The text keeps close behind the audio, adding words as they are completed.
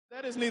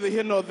That is neither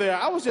here nor there.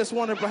 I was just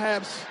wondering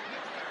perhaps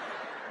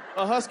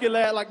a husky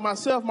lad like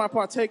myself might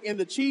partake in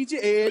the cheesy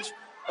edge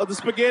of the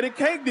spaghetti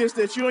cake dish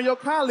that you and your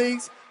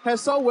colleagues have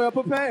so well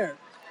prepared.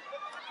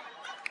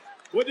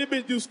 What did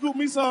bitch do? Scoop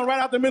me some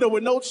right out the middle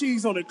with no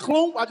cheese on it.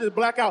 Clunk, I just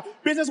black out.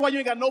 Bitch, that's why you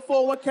ain't got no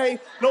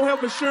 401k, no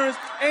health insurance,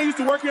 and used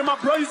to work here. My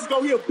brother used to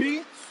go here,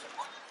 bitch.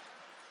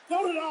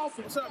 Go to the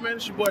office. What's up, man?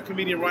 It's your boy,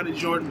 comedian Ronnie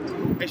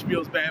Jordan.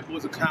 HBO's Bad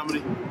Boys of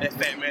Comedy. That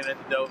fat man at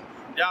the door.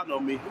 Y'all know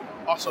me.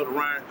 Also the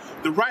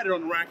writer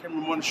on the Ryan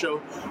Cameron Morning Show.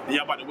 And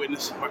y'all about to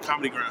witness my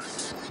comedy grind.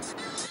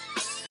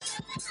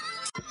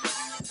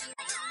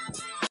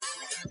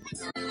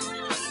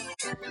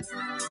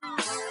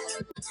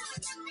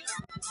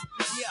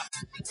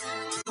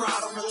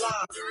 Proud on the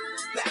line,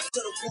 back to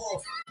the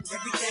wall.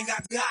 Everything I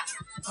got,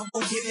 I'm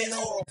gonna give it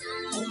all.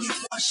 Only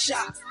one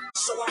shot,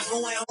 so I'm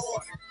going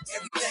hard.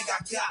 Everything I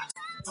got,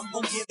 I'm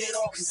gonna give it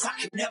all. Cause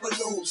I can never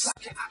lose.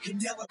 I can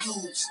never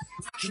lose.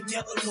 I can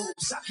never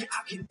lose. I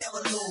can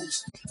never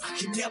lose. I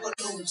can never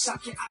lose.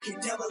 I can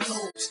never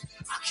lose.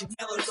 I can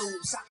never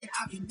lose.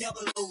 I can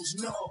never lose.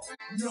 No.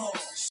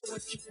 So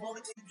if you want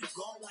it, then you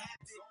gon'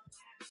 have it.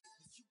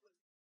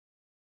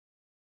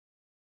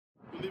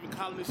 We live in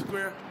Colony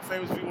Square,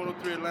 famous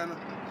V103 Atlanta.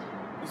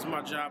 This is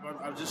my job.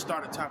 I just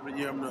started top of the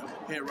year. I'm the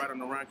head writer on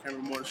the Ryan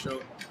Cameron Morning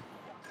Show.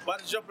 About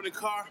to jump in the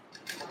car.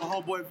 My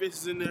homeboy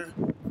Vince is in there.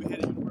 We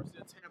headed to the University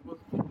of Tampa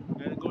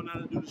and going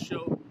down to do the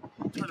show.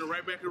 Turn it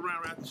right back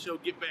around after the show.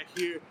 Get back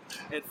here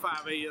at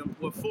 5 a.m.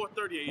 Well,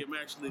 4:30 a.m.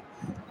 actually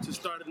to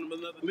start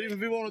another. Leaving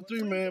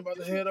V103, man. About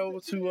to head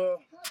over to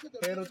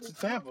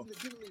Tampa.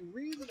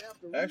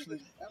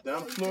 Actually,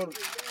 down to Florida.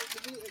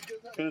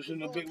 Finishing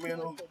the Big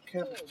Man on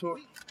Campus tour.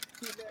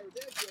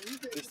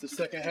 It's the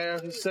second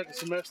half, the second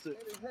semester.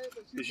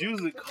 It's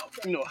usually,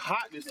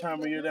 hot this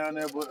time of year down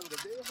there, but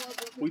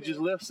we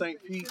just left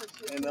St. Pete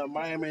and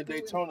Miami and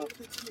Daytona.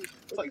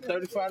 It's like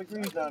 35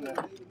 degrees down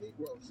there.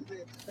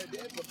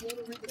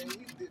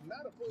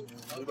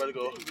 We about to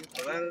go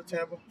Atlanta,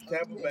 Tampa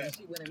back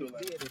to Atlanta.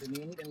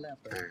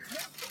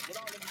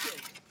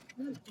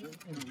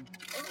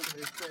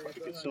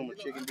 Consumer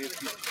chicken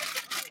biscuit.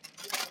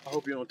 I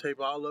hope you don't tape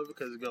all of it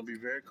because it's gonna be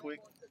very quick.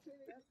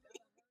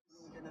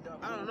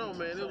 I don't know,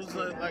 man. It was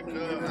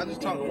I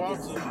just talked to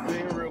Walter,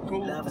 being real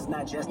cool,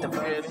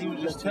 and he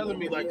was just telling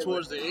me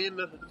towards the end,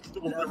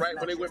 right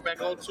when they went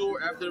back on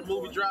tour after the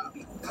movie dropped,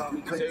 he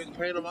said he was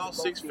paying them all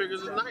 6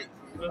 figures a night.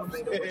 You know what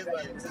I'm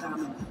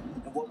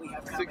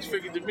saying? 6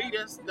 figures to me,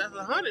 that's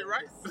 100,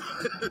 right?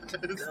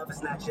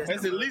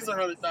 That's at least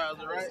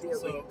 100,000, right?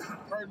 So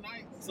per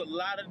night, it's a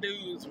lot of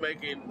dudes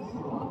making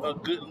a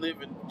good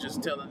living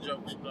just telling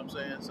jokes. You know what I'm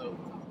saying? So.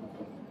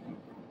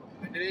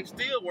 And they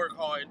still work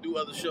hard and do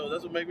other shows.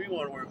 That's what makes me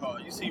want to work hard.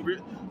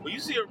 When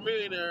you see a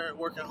millionaire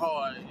working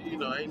hard,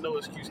 ain't no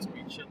excuse to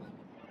be chilling.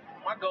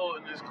 My goal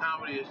in this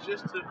comedy is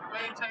just to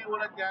maintain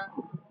what I got.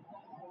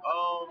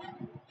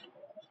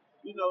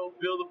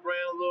 Build a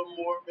brand a little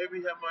more.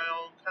 Maybe have my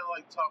own kind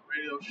of talk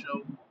radio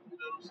show. You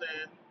know what I'm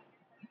saying?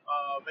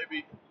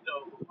 Maybe a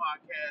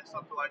podcast,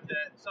 something like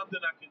that.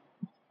 Something I can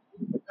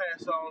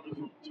pass on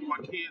to my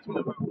kids when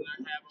I have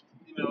them.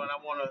 And I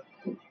want to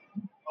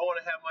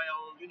have my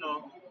own.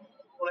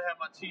 I want to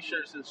have my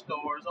T-shirts in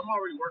stores. I'm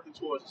already working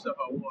towards the stuff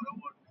I want.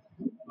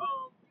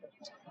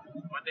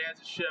 My dad's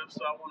a chef,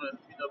 so I want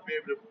to, be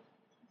able to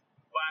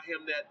buy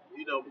him that,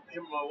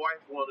 him and my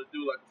wife want to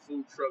do a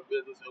food truck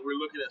business, and we're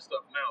looking at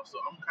stuff now. So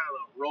I'm kind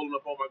of rolling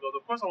up on my goals.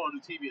 Of course, I want to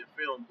do TV and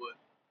film, but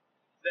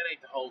that ain't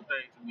the whole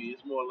thing for me.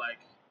 It's more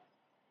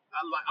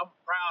I'm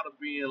proud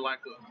of being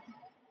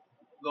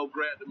go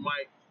grab the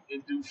mic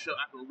and do show.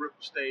 I can rip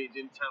a stage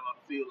anytime I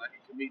feel like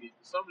a comedian.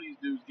 Some of these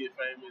dudes get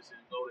famous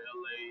and go to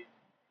LA.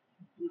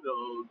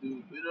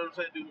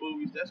 Do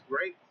movies, that's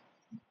great.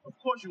 Of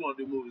course you want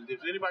to do movies.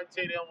 If anybody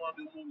tell you they don't want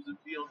to do movies and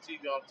be on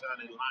TV all the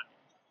time, they lying.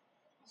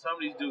 Some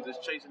of these dudes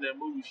is chasing that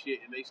movie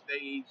shit and they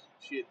stage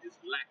shit is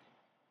lacking.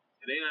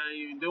 And they not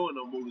even doing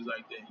no movies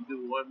like that. You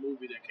do one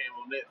movie that came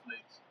on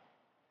Netflix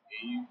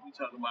and you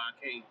talking about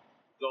I can't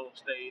go on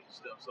stage and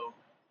stuff. So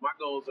my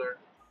goals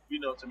are,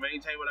 to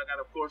maintain what I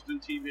got, of course,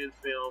 do TV and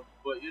film,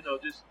 but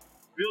just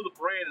build a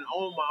brand and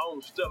own my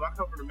own stuff. I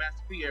come from the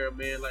Master P era,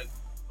 man.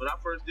 When I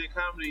first did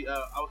comedy, I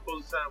was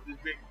supposed to sign with this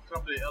big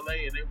company in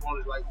LA, and they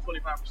wanted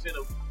 25%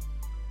 of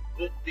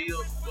good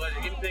deals. But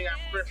anything I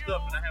pressed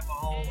up, and I have my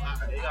own,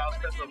 I was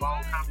pressing up my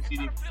own comedy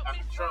CD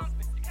after Trump,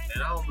 and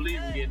I don't believe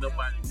in getting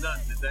nobody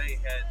nothing that they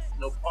ain't had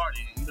no part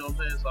in. You know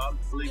what I'm saying? So I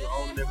believe in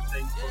owning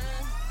everything.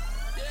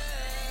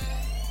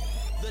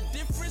 The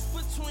difference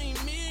between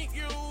me and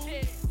you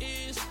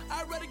is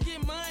I'd rather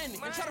get money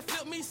and try to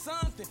flip me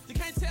something. You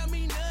can't tell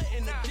me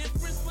nothing. The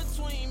difference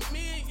between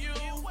me and you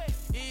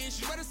is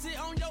you better sit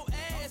on your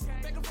ass,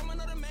 begging from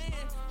another man,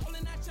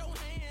 holding out your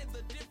hand.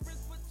 The difference